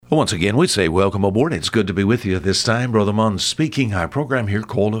Well, once again, we say welcome aboard. It's good to be with you this time. Brother Munn speaking. Our program here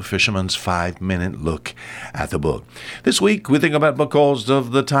called A Fisherman's 5-Minute Look at the Book. This week, we think about, because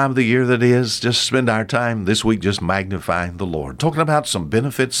of the time of the year that is, just spend our time this week just magnifying the Lord, talking about some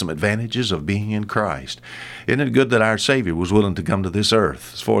benefits, some advantages of being in Christ. Isn't it good that our Savior was willing to come to this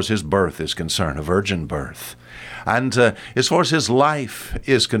earth, as far as his birth is concerned, a virgin birth? And as far as his life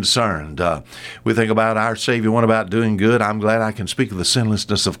is concerned, we think about our Savior, one about doing good. I'm glad I can speak of the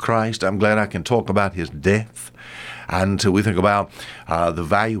sinlessness of Christ. I'm glad I can talk about his death. And we think about the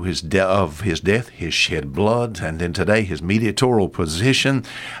value of his death, his shed blood, and then today his mediatorial position.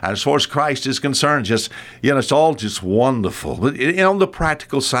 And as far as Christ is concerned, just, it's all just wonderful. But on the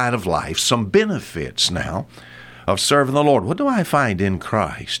practical side of life, some benefits now of serving the Lord. What do I find in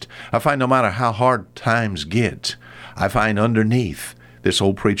Christ? I find no matter how hard times get, I find underneath this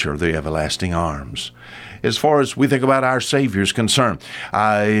old preacher of the everlasting arms. As far as we think about our Savior's concerned,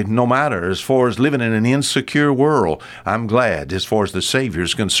 no matter as far as living in an insecure world, I'm glad as far as the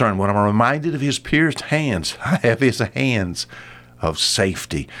Savior's concerned. When I'm reminded of his pierced hands, I have his hands of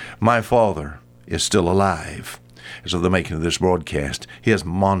safety. My Father is still alive. As of the making of this broadcast, he has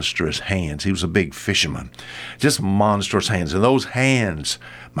monstrous hands. He was a big fisherman. Just monstrous hands. And those hands,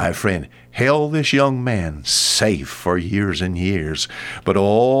 my friend, held this young man safe for years and years. But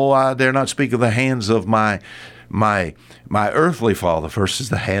I dare not speak of the hands of my earthly father versus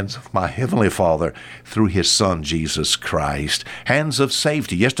the hands of my heavenly Father through his Son, Jesus Christ. Hands of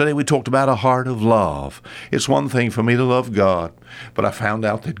safety. Yesterday we talked about a heart of love. It's one thing for me to love God, but I found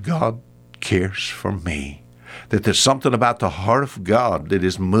out that God cares for me. That there's something about the heart of God that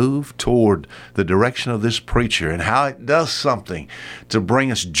is moved toward the direction of this preacher and how it does something to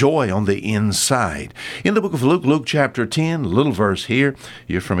bring us joy on the inside. In the book of Luke, Luke chapter 10, a little verse here.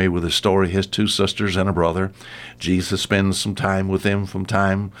 You're familiar with the story, his two sisters and a brother. Jesus spends some time with them from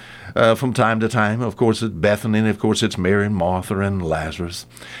time to time. Of course, it's Bethany, and of course, it's Mary and Martha and Lazarus.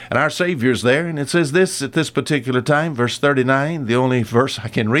 And our Savior's there, and it says this at this particular time, verse 39, the only verse I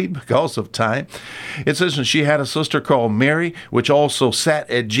can read because of time. It says, and she had a sister called Mary, which also sat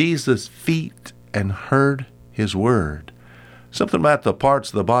at Jesus' feet and heard his word. Something about the parts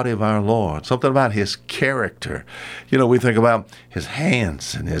of the body of our Lord, something about his character. We think about his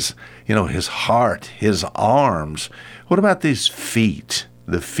hands and his heart, his arms. What about these feet?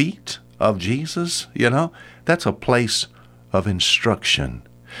 The feet of Jesus, that's a place of instruction.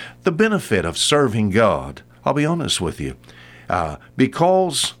 The benefit of serving God, I'll be honest with you,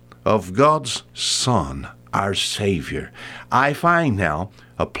 because of God's Son, our Savior, I find now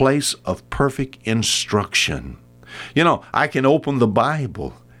a place of perfect instruction. I can open the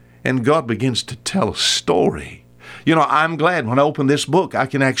Bible and God begins to tell a story. I'm glad when I open this book, I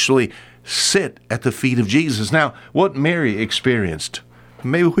can actually sit at the feet of Jesus. Now, what Mary experienced,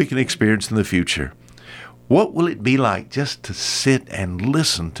 maybe we can experience in the future. What will it be like just to sit and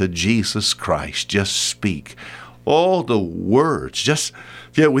listen to Jesus Christ just speak? All the words,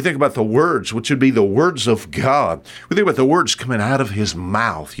 we think about the words, which would be the words of God. We think about the words coming out of his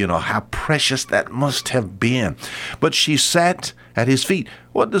mouth, how precious that must have been. But she sat at his feet.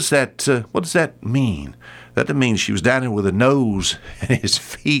 What does that mean? That means she was down there with a nose at his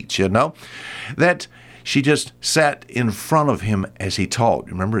feet, that she just sat in front of him as he taught.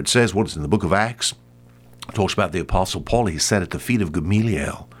 Remember, it says, what's in the book of Acts? It talks about the Apostle Paul. He sat at the feet of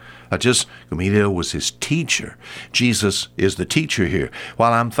Gamaliel. Gamaliel was his teacher. Jesus is the teacher here.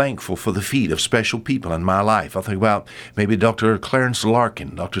 While I'm thankful for the feet of special people in my life, I think about maybe Dr. Clarence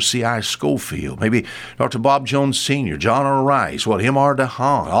Larkin, Dr. C.I. Schofield, maybe Dr. Bob Jones Sr., John R. Rice, M.R.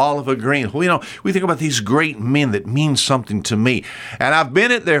 DeHaan, Oliver Green. We think about these great men that mean something to me. And I've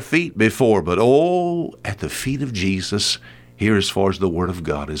been at their feet before, but at the feet of Jesus, here as far as the Word of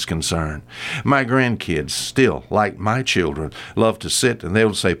God is concerned. My grandkids still, like my children, love to sit and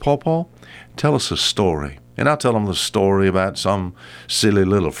they'll say, Paw, tell us a story. And I'll tell them the story about some silly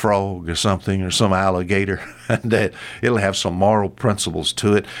little frog or something or some alligator, and that it'll have some moral principles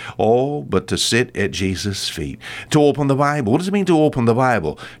to it. But to sit at Jesus' feet. To open the Bible. What does it mean to open the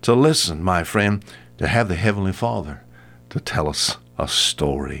Bible? To listen, my friend, to have the Heavenly Father to tell us a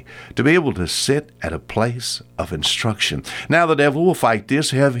story, to be able to sit at a place of instruction. Now the devil will fight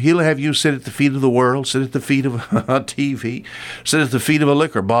this. He'll have you sit at the feet of the world, sit at the feet of a TV, sit at the feet of a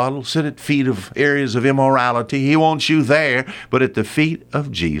liquor bottle, sit at the feet of areas of immorality. He wants you there, but at the feet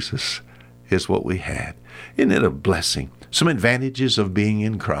of Jesus is what we had. Isn't it a blessing? Some advantages of being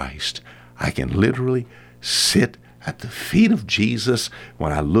in Christ. I can literally sit at the feet of Jesus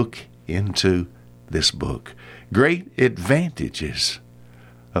when I look into this book. Great advantages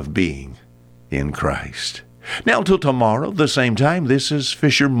of being in Christ. Now, till tomorrow, the same time, this is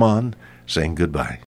Fisher Munn saying goodbye.